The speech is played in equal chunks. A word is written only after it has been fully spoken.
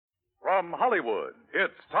from Hollywood,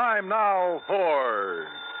 it's time now for...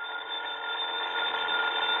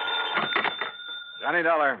 Johnny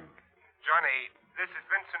Dollar. Johnny, this is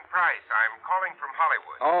Vincent Price. I'm calling from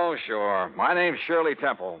Hollywood. Oh, sure. My name's Shirley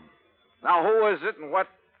Temple. Now, who is it and what?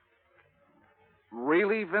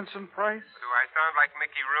 Really, Vincent Price? Do I sound like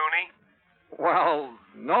Mickey Rooney? Well,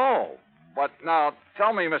 no. But now,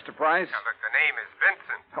 tell me, Mr. Price. Now, look, the name is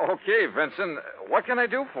Vincent. Okay, Vincent. What can I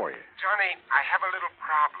do for you? Johnny, I have a little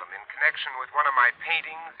problem in connection with one of my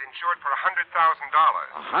paintings insured for $100,000.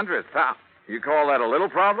 $100,000? You call that a little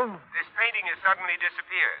problem? This painting has suddenly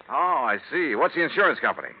disappeared. Oh, I see. What's the insurance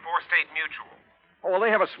company? Four-State Mutual. Oh, well,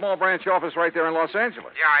 they have a small branch office right there in Los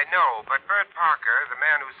Angeles. Yeah, I know, but Bert Parker, the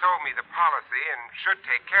man who sold me the policy and should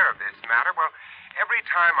take care of this matter, well, every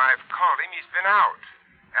time I've called him, he's been out.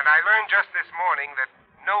 And I learned just this morning that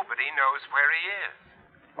nobody knows where he is.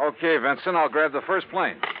 Okay, Vincent, I'll grab the first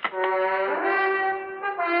plane.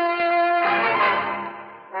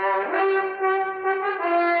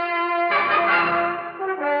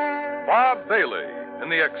 Bob Bailey in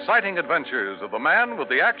the exciting adventures of the man with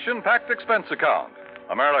the action-packed expense account.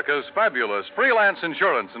 America's fabulous freelance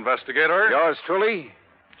insurance investigator. Yours truly,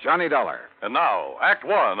 Johnny Dollar. And now, Act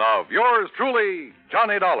One of yours truly,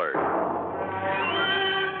 Johnny Dollar.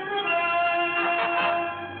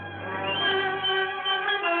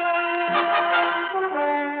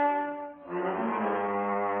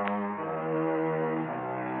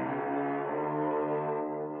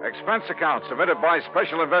 Expense account submitted by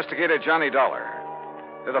Special Investigator Johnny Dollar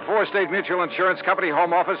to the Four-State Mutual Insurance Company,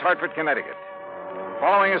 Home Office, Hartford, Connecticut.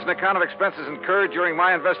 Following is an account of expenses incurred during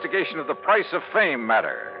my investigation of the Price of Fame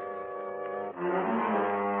matter.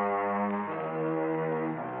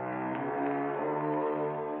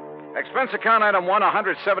 Expense account item 1,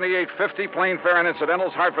 $178.50, plane fare and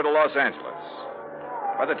incidentals, Hartford to Los Angeles.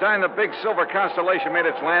 By the time the big silver Constellation made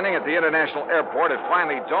its landing at the International Airport, it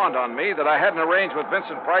finally dawned on me that I hadn't arranged with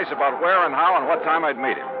Vincent Price about where and how and what time I'd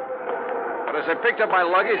meet him. But as I picked up my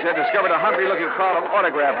luggage, I discovered a hungry-looking crowd of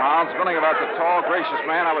autograph hounds milling about the tall, gracious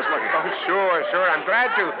man I was looking for. Oh, sure. I'm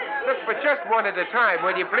glad to. Look, but just one at a time,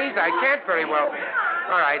 will you please? I can't very well.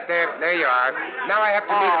 All right, there you are. Now I have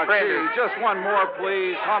to meet a friend. Gee, just one more,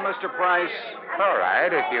 please. Huh, Mr. Price? All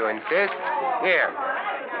right, if you insist. Here.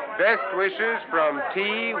 Best wishes from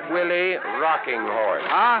T. Willie Rocking Horse.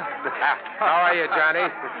 Huh? How are you, Johnny?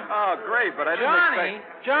 Oh, great, but I didn't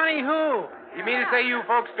expect... Johnny who? You mean to say you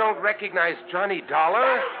folks don't recognize Johnny Dollar?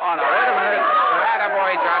 Oh, no, wait a minute.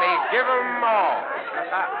 Attaboy, Johnny. Give 'em all.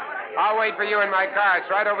 I'll wait for you in my car.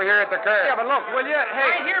 It's right over here at the curb. Yeah, but look, will you?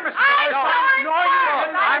 Hey. Right here, Mr. No, Price. no, you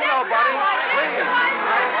don't. I'm nobody. Please.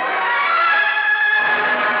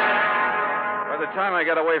 By the time I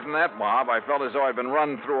got away from that mob, I felt as though I'd been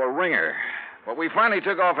run through a ringer. But we finally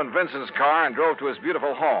took off in Vincent's car and drove to his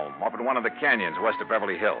beautiful home up in one of the canyons west of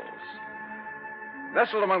Beverly Hills.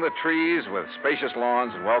 Nestled among the trees with spacious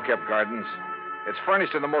lawns and well-kept gardens, it's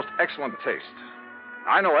furnished in the most excellent taste.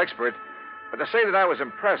 I'm no expert, but to say that I was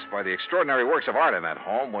impressed by the extraordinary works of art in that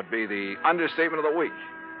home would be the understatement of the week.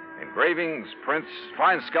 Engravings, prints,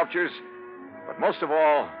 fine sculptures, but most of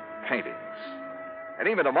all, paintings. And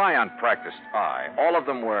even to my unpracticed eye, all of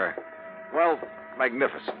them were, well,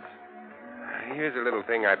 magnificent. Here's a little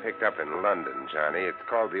thing I picked up in London, Johnny. It's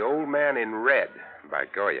called The Old Man in Red by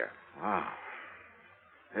Goya. Wow.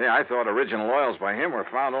 Yeah, I thought original oils by him were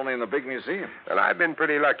found only in the big museum. Well, I've been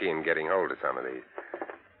pretty lucky in getting hold of some of these.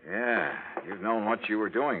 Yeah, you've known what you were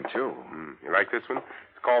doing, too. You like this one?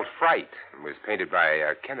 It's called Fright. It was painted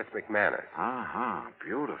by Kenneth McManus. Uh-huh.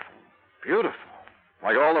 Beautiful. Beautiful.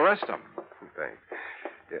 Like all the rest of them. Thanks.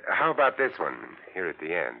 How about this one here at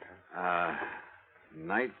the end?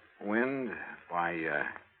 Night Wind by,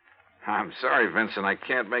 I'm sorry, Vincent, I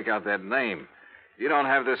can't make out that name. You don't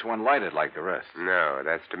have this one lighted like the rest. No,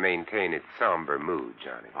 that's to maintain its somber mood,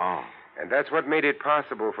 Johnny. Oh. And that's what made it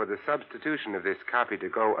possible for the substitution of this copy to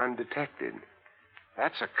go undetected.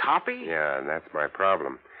 That's a copy? Yeah, that's my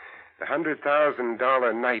problem. The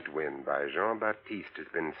 $100,000 Night Wind by Jean-Baptiste has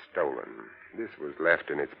been stolen. This was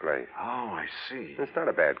left in its place. Oh, I see. It's not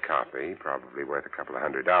a bad copy, probably worth a couple of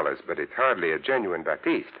 $100, but it's hardly a genuine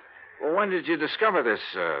Baptiste. Well, when did you discover this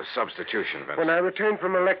substitution, Vincent? When I returned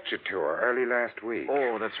from a lecture tour early last week.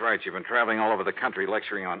 Oh, that's right. You've been traveling all over the country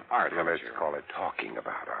lecturing on art, Well, haven't let's you? call it talking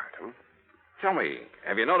about art, huh? Tell me,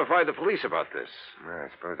 have you notified the police about this? I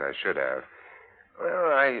suppose I should have.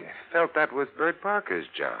 Well, I felt that was Bert Parker's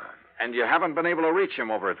job. And you haven't been able to reach him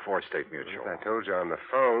over at Four-State Mutual? As I told you on the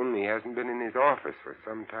phone, he hasn't been in his office for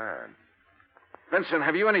some time. Vincent,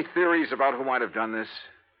 have you any theories about who might have done this?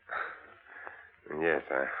 Yes,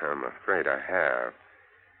 I'm afraid I have.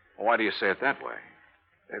 Why do you say it that way?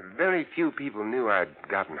 Very few people knew I'd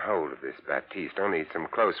gotten hold of this Baptiste, only some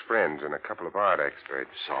close friends and a couple of art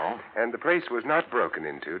experts. So? And the place was not broken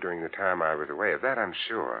into during the time I was away. Of that, I'm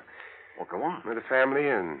sure. Well, go on. Well, the family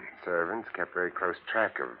and servants kept very close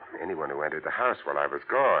track of anyone who entered the house while I was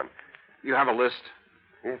gone. You have a list?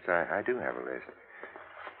 Yes, I do have a list.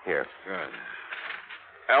 Here. Good.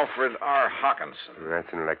 Alfred R. Hawkinson.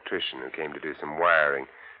 That's an electrician who came to do some wiring.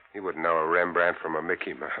 He wouldn't know a Rembrandt from a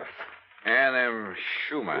Mickey Mouse. Ann M. A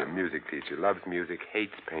Schumann. music teacher, loves music,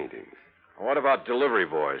 hates paintings. What about delivery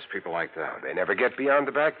boys, people like that? They never get beyond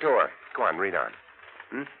the back door. Go on, read on.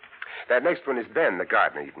 That next one is Ben, the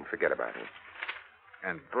gardener. You can forget about him.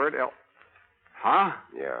 And Bert L. Huh?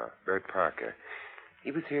 Yeah, Bert Parker.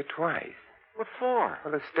 He was here twice. What for?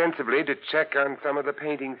 Well, ostensibly to check on some of the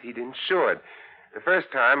paintings he'd insured. The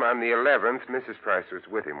first time, on the 11th, Mrs. Price was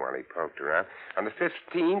with him while he poked around. On the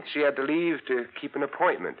 15th, she had to leave to keep an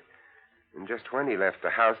appointment. And just when he left the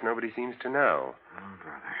house, nobody seems to know. Oh,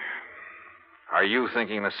 brother. Are you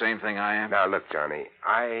thinking the same thing I am? Now, look, Johnny,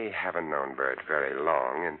 I haven't known Bert very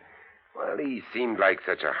long, and, well, he seemed like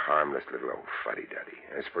such a harmless little old fuddy-duddy.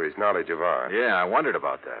 As for his knowledge of art... Yeah, I wondered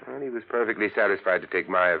about that. Well, he was perfectly satisfied to take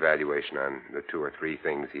my evaluation on the 2 or 3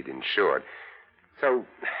 things he'd insured. So,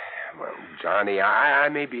 well, Johnny, I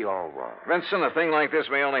may be all wrong. Vincent, a thing like this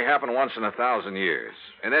may only happen once in 1,000 years.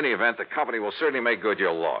 In any event, the company will certainly make good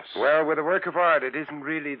your loss. Well, with a work of art, it isn't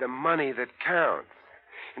really the money that counts.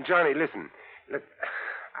 And, Johnny, listen. Look,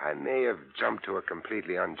 I may have jumped to a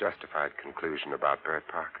completely unjustified conclusion about Bert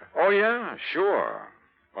Parker. Oh, yeah? Sure.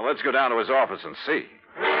 Well, let's go down to his office and see.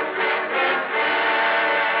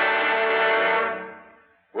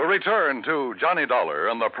 We'll return to Johnny Dollar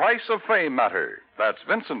and the Price of Fame matter. That's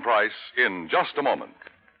Vincent Price in just a moment.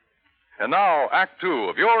 And now, Act 2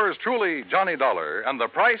 of yours truly, Johnny Dollar and the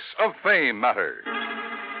Price of Fame matter.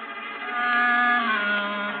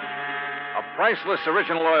 A priceless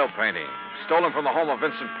original oil painting, stolen from the home of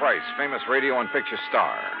Vincent Price, famous radio and picture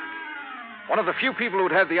star. One of the few people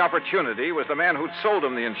who'd had the opportunity was the man who'd sold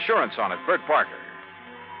him the insurance on it, Bert Parker.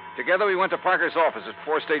 Together, we went to Parker's office at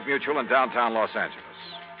 4 State Mutual in downtown Los Angeles.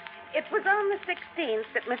 It was on the 16th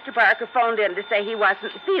that Mr. Parker phoned in to say he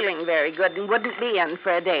wasn't feeling very good and wouldn't be in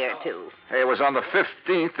for a day or two. Hey, it was on the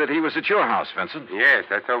 15th that he was at your house, Vincent. Yes,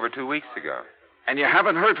 that's over 2 weeks ago. And you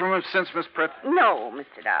haven't heard from him since, Miss Pritt? No,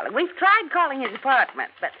 Mr. Dollar. We've tried calling his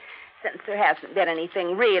apartment, but since there hasn't been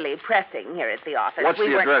anything really pressing here at the office... What's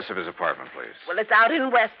the address of his apartment, please? Well, it's out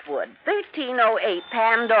in Westwood, 1308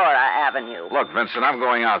 Pandora Avenue. Look, Vincent, I'm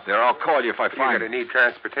going out there. I'll call you if I You're find going to need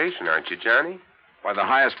transportation, aren't you, Johnny? By the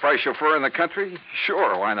highest price chauffeur in the country?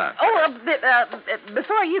 Sure, why not? Oh,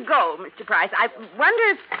 before you go, Mr. Price, I wonder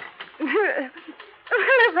if...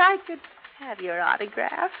 if I could have your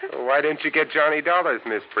autograph. Well, why didn't you get Johnny Dollars,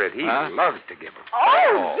 Miss Britt? He loves to give them.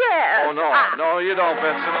 Oh, yes. Oh, no. No, you don't,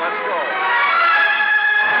 Vincent. Let's go.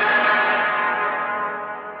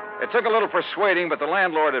 It took a little persuading, but the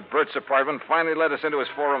landlord at Bert's apartment finally let us into his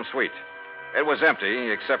 4-room suite. It was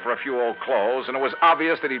empty, except for a few old clothes, and it was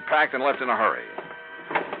obvious that he'd packed and left in a hurry.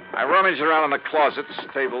 I rummaged around in the closets,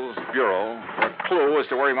 tables, bureau, for a clue as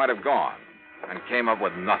to where he might have gone, and came up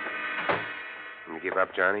with nothing. You give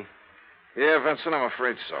up, Johnny? Yeah, Vincent, I'm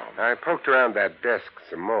afraid so. I poked around that desk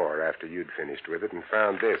some more after you'd finished with it and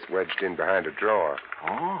found this wedged in behind a drawer.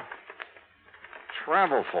 Oh?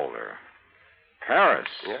 Travel folder. Paris.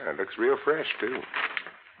 Yeah, it looks real fresh, too.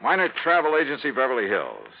 Minor Travel Agency, Beverly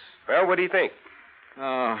Hills. Well, what do you think?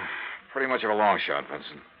 Pretty much of a long shot,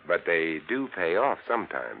 Vincent. But they do pay off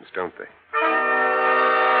sometimes, don't they?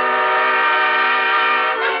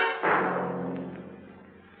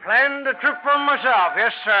 Planned a trip for myself,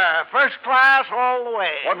 yes, sir. First class all the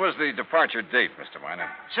way. What was the departure date, Mr. Miner?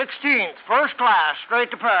 16th, first class, straight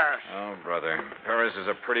to Paris. Oh, brother. Paris is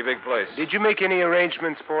a pretty big place. Did you make any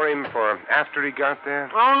arrangements for him for after he got there?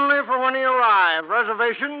 Only for when he arrived.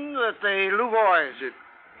 Reservations at the Louvois.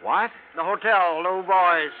 What? The hotel,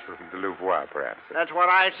 Louvois. The Louvois, perhaps. That's what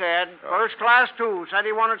I said. First class, too. Said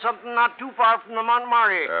he wanted something not too far from the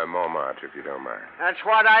Montmartre. Montmartre, if you don't mind. That's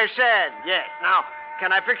what I said, yes. Now,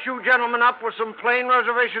 can I fix you gentlemen up with some plane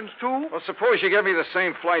reservations, too? Well, suppose you give me the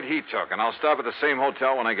same flight he took, and I'll stop at the same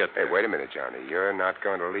hotel when I get there. Hey, wait a minute, Johnny. You're not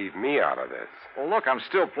going to leave me out of this. Well, look, I'm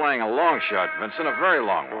still playing a long shot, Vincent, a very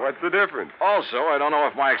long one. What's the difference? Also, I don't know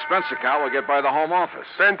if my expense account will get by the home office.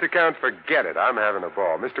 Expense account, forget it. I'm having a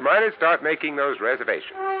ball. Mr. Miner, start making those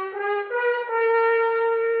reservations.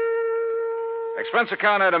 Expense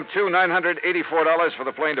account item 2, $984 for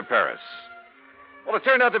the plane to Paris. Well, it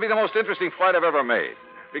turned out to be the most interesting flight I've ever made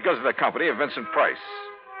because of the company of Vincent Price.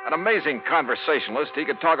 An amazing conversationalist, he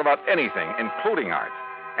could talk about anything, including art.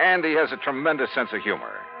 and he has a tremendous sense of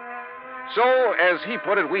humor. So, as he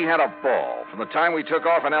put it, we had a ball from the time we took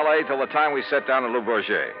off in L.A. till the time we set down in Le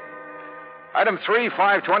Bourget. Item 3,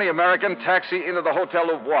 5:20 American, taxi into the Hotel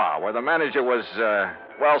Louvois, where the manager was,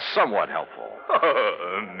 somewhat helpful.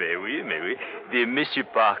 Oh, mais oui. The Monsieur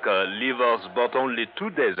Parker leave us but only 2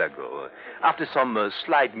 days ago, after some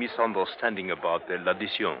slight misunderstanding about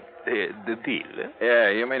l'addition, the deal. Yeah,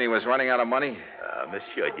 you mean he was running out of money?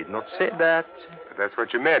 Monsieur, I did not say that. But that's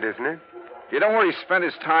what you meant, isn't it? You know where he spent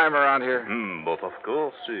his time around here? But of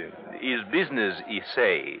course, his business, he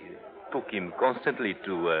say, took him constantly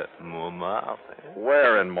to Montmartre.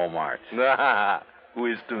 Where in Montmartre? Who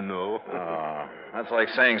is to know? Oh, that's like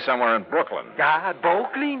saying somewhere in Brooklyn.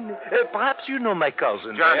 Brooklyn? Perhaps you know my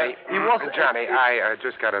cousin. Johnny, He was... Johnny, I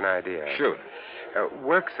just got an idea. Shoot.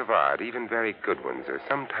 Works of art, even very good ones, are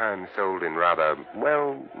sometimes sold in rather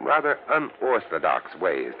unorthodox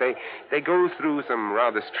ways. They go through some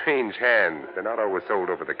rather strange hands. They're not always sold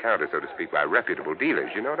over the counter, so to speak, by reputable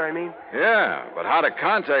dealers. You know what I mean? Yeah, but how to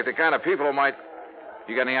contact the kind of people who might...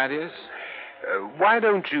 You got any ideas? Why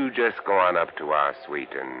don't you just go on up to our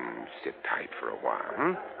suite and sit tight for a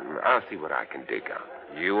while, I'll see what I can dig up.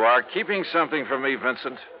 You are keeping something from me,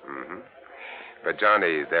 Vincent. Mm-hmm. But,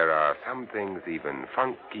 Johnny, there are some things even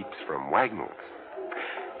funk keeps from Wagnalls.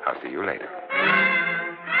 I'll see you later.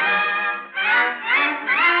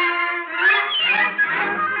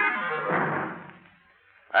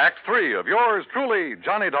 Act 3 of yours truly,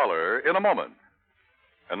 Johnny Dollar, in a moment.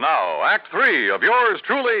 And now, Act 3 of yours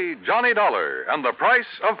truly, Johnny Dollar, and the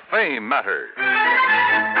Price of Fame Matter.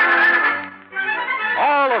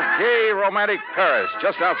 All of gay, romantic Paris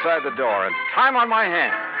just outside the door, and time on my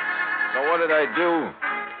hands. So what did I do?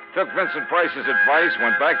 Took Vincent Price's advice,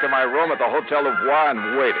 went back to my room at the Hotel Louvois,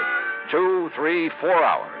 and waited. 2, 3, 4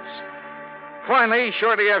 hours. Finally,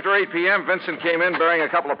 shortly after 8 p.m., Vincent came in bearing a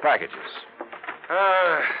couple of packages.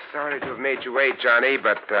 Sorry to have made you wait, Johnny,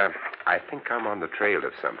 but I think I'm on the trail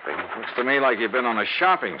of something. Looks to me like you've been on a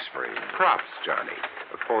shopping spree. Props, Johnny,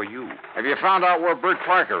 for you. Have you found out where Bert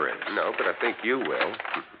Parker is? No, but I think you will.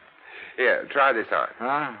 Here, try this on.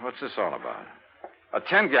 Huh? What's this all about? A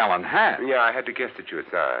 10-gallon hat? Yeah, I had to guess at your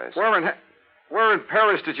size. Where in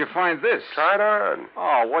Paris did you find this? Try it on.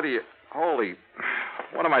 Oh, what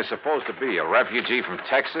am I supposed to be, a refugee from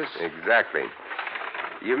Texas? Exactly.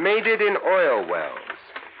 You made it in oil wells.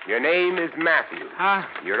 Your name is Matthew. Huh?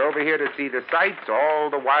 You're over here to see the sights, all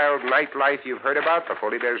the wild nightlife you've heard about, the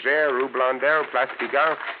Folie Bergère, Rue Blondel, Place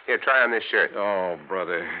Pigalle. Here, try on this shirt. Oh,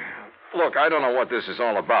 brother. Look, I don't know what this is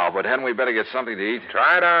all about, but hadn't we better get something to eat?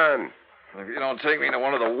 Try it on. If you don't take me to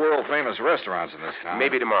one of the world-famous restaurants in this town.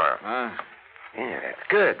 Maybe tomorrow. Huh? Yeah, that's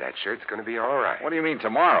good. That shirt's going to be all right. What do you mean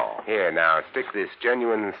tomorrow? Here, now, stick this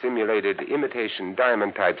genuine simulated imitation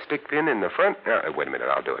diamond-type stick pin in the front. Wait a minute,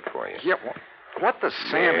 I'll do it for you. Yeah, what the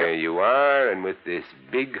Sam... There you are, and with this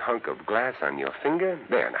big hunk of glass on your finger.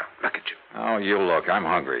 There, now, look at you. Oh, you look. I'm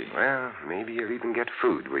hungry. Well, maybe you'll even get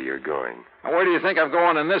food where you're going. Now, where do you think I'm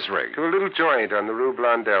going in this rig? To a little joint on the Rue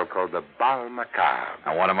Blondel called the Bal Macabre.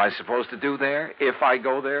 Now, what am I supposed to do there, if I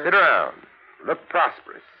go there? Sit around, look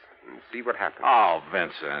prosperous, and see what happens. Oh,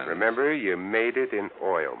 Vincent. Remember, you made it in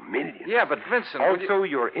oil. Millions. Yeah, but Vincent... Also,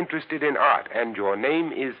 you're interested in art, and your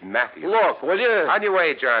name is Matthew. Look, will you... On your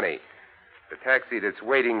way, Johnny. The taxi that's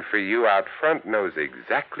waiting for you out front knows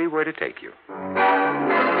exactly where to take you. The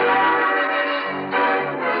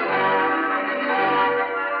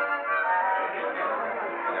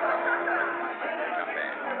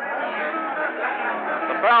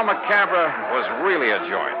Bal Macabre was really a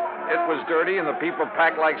joint. It was dirty, and the people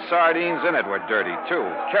packed like sardines in it were dirty, too.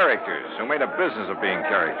 Characters who made a business of being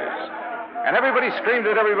characters. And everybody screamed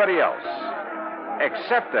at everybody else.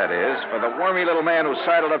 Except, that is, for the wormy little man who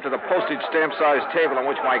sidled up to the postage stamp-sized table on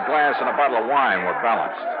which my glass and a bottle of wine were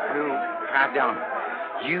balanced. Pardon.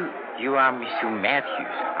 You are Monsieur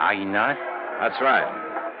Matthews, are you not? That's right.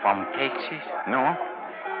 From Texas, no?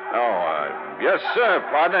 Yes, sir,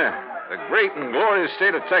 partner. The great and glorious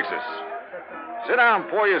state of Texas. Sit down and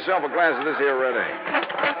pour yourself a glass of this here red ale.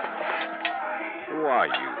 Who are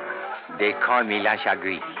you? They call me La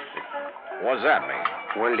Chagrin. What's that mean?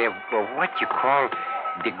 Well, they're what you call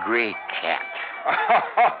the gray cat.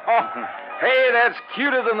 Hey, that's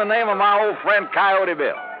cuter than the name of my old friend Coyote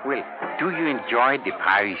Bill. Well, do you enjoy the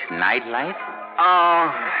Paris nightlife?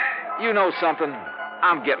 You know something?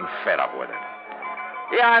 I'm getting fed up with it.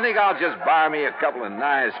 Yeah, I think I'll just buy me a couple of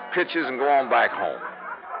nice pictures and go on back home.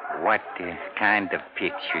 What kind of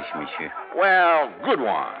pictures, monsieur? Well, good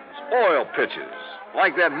ones. Oil pictures.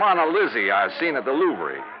 Like that Mona Lisa I've seen at the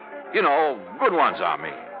Louvre. You know, good ones, I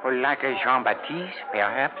mean. Well, like a Jean-Baptiste,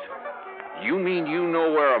 perhaps? You mean you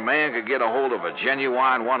know where a man could get a hold of a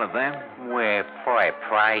genuine one of them? Well, for a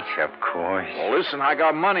price, of course. Well, listen, I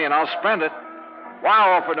got money and I'll spend it. Well,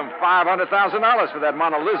 I offered them $500,000 for that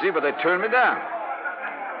Mona Lisa, but they turned me down.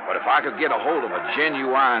 But if I could get a hold of a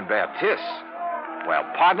genuine Baptiste, well,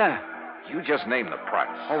 partner, you just name the price.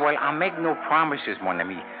 Oh, well, I make no promises, mon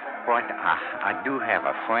ami. But I do have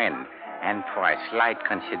a friend. And for a slight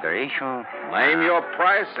consideration... Name your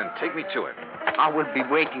price and take me to it. I will be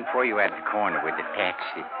waiting for you at the corner with the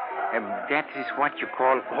taxi. That is what you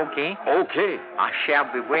call okay? Okay. I shall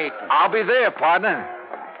be waiting. I'll be there, partner.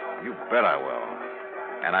 You bet I will.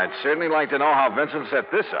 And I'd certainly like to know how Vincent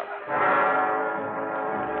set this up.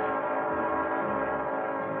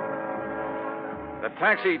 The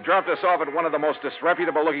taxi dropped us off at one of the most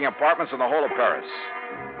disreputable-looking apartments in the whole of Paris.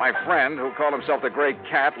 My friend, who called himself the Gray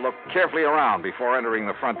Cat, looked carefully around before entering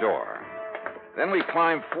the front door. Then we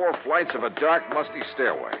climbed 4 flights of a dark, musty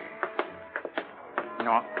stairway.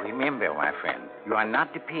 No, remember, my friend, you are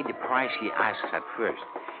not to pay the price he asks at first.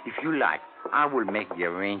 If you like, I will make the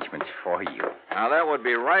arrangements for you. Now, that would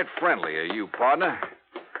be right friendly of you, partner.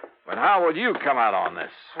 But how will you come out on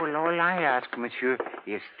this? Well, all I ask, monsieur,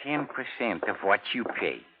 is 10% of what you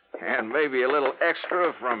pay. And maybe a little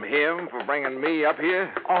extra from him for bringing me up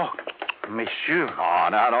here? Oh, monsieur. Oh,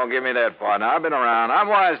 now, don't give me that, partner. I've been around. I'm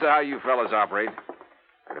wise to how you fellas operate.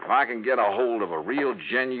 But if I can get a hold of a real,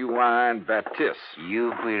 genuine Baptiste...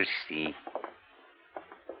 You will see.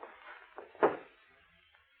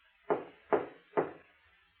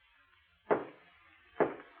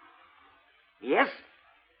 Yes?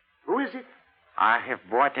 Who is it? I have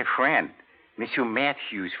brought a friend, Monsieur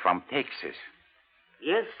Matthews from Texas.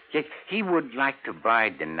 Yes? Yes, he would like to buy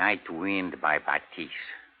The Night Wind by Baptiste.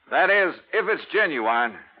 That is, if it's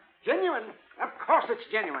genuine. Genuine? Of course it's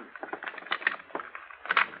genuine.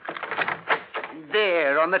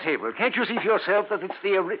 There, on the table. Can't you see for yourself that it's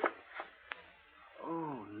the original?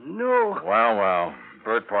 Oh, no. Well.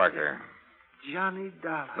 Bert Parker. Johnny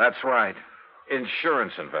Dollar. That's right.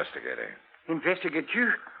 Insurance investigator. Investigate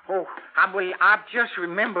you? Oh, I've just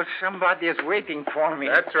remembered somebody is waiting for me.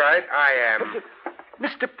 That's right, I am.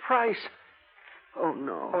 Mr. Price. Oh,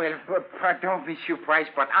 no. Well, pardon, Monsieur Price,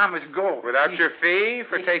 but I must go. Without your fee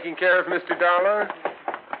for taking care of Mr. Dollar?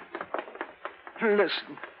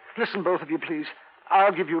 Listen, both of you, please.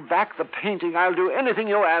 I'll give you back the painting. I'll do anything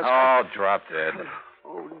you ask. Oh, drop dead.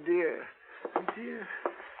 Oh, dear. Dear.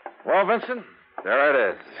 Well, Vincent, there it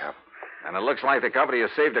is. Yep. And it looks like the company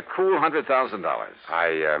has saved a cool $100,000.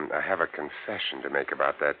 I have a confession to make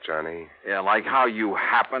about that, Johnny. Yeah, like how you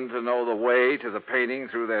happen to know the way to the painting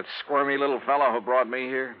through that squirmy little fellow who brought me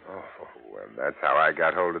here. Oh, well, that's how I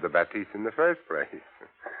got hold of the Baptiste in the first place.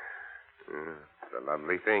 It's a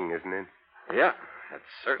lovely thing, isn't it? Yeah, it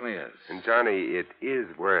certainly is. And, Johnny, it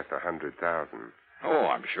is worth $100,000. Oh,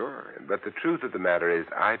 I'm sure. But the truth of the matter is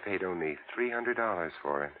I paid only $300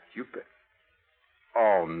 for it. You paid...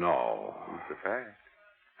 Oh, no. It's a fact.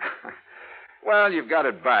 Well, you've got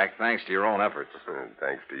it back, thanks to your own efforts.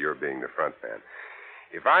 Thanks to your being the front man.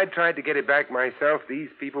 If I'd tried to get it back myself, these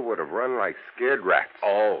people would have run like scared rats.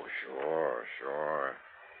 Oh, sure.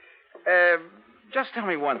 Just tell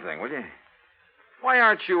me one thing, will you? Why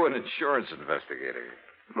aren't you an insurance investigator?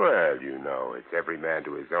 Well, you know, it's every man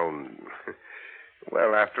to his own.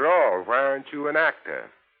 Well, after all, why aren't you an actor?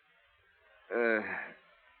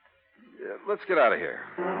 Let's get out of here.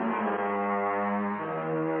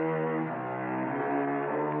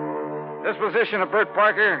 Disposition of Bert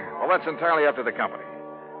Parker? Well, that's entirely up to the company.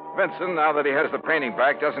 Vincent, now that he has the painting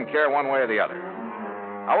back, doesn't care one way or the other.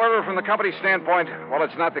 However, from the company's standpoint, well,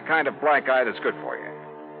 it's not the kind of black eye that's good for you.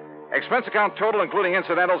 Expense account total, including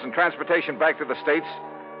incidentals and transportation back to the States,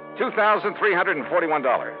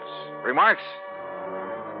 $2,341. Remarks?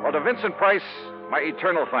 Well, to Vincent Price, my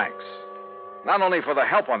eternal thanks. Not only for the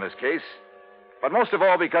help on this case, but most of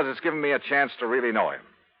all because it's given me a chance to really know him.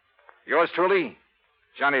 Yours truly,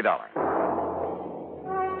 Johnny Dollar.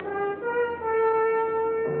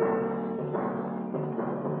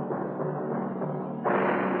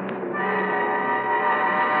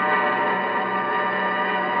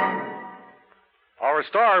 Our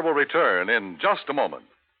star will return in just a moment.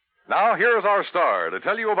 Now, here's our star to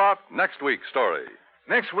tell you about next week's story.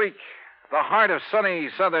 Next week, the heart of sunny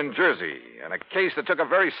southern Jersey, and a case that took a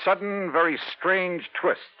very sudden, very strange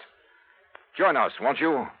twist. Join us, won't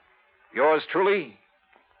you? Yours truly,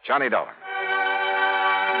 Johnny Dollar.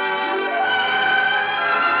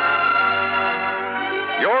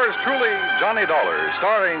 Yours truly, Johnny Dollar,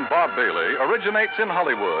 starring Bob Bailey, originates in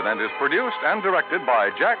Hollywood and is produced and directed by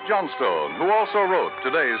Jack Johnstone, who also wrote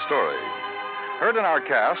today's story. Heard in our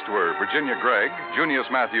cast were Virginia Gregg, Junius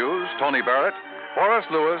Matthews, Tony Barrett, Forrest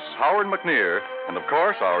Lewis, Howard McNear, and of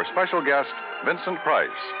course our special guest, Vincent Price.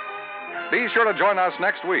 Be sure to join us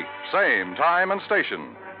next week, same time and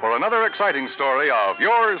station, for another exciting story of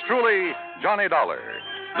yours truly, Johnny Dollar.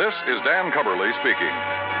 This is Dan Cubberly speaking.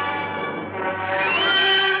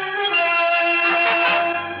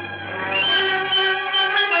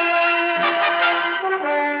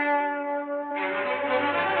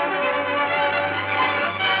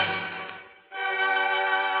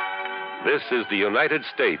 This is the United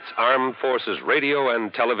States Armed Forces Radio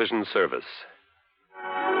and Television Service.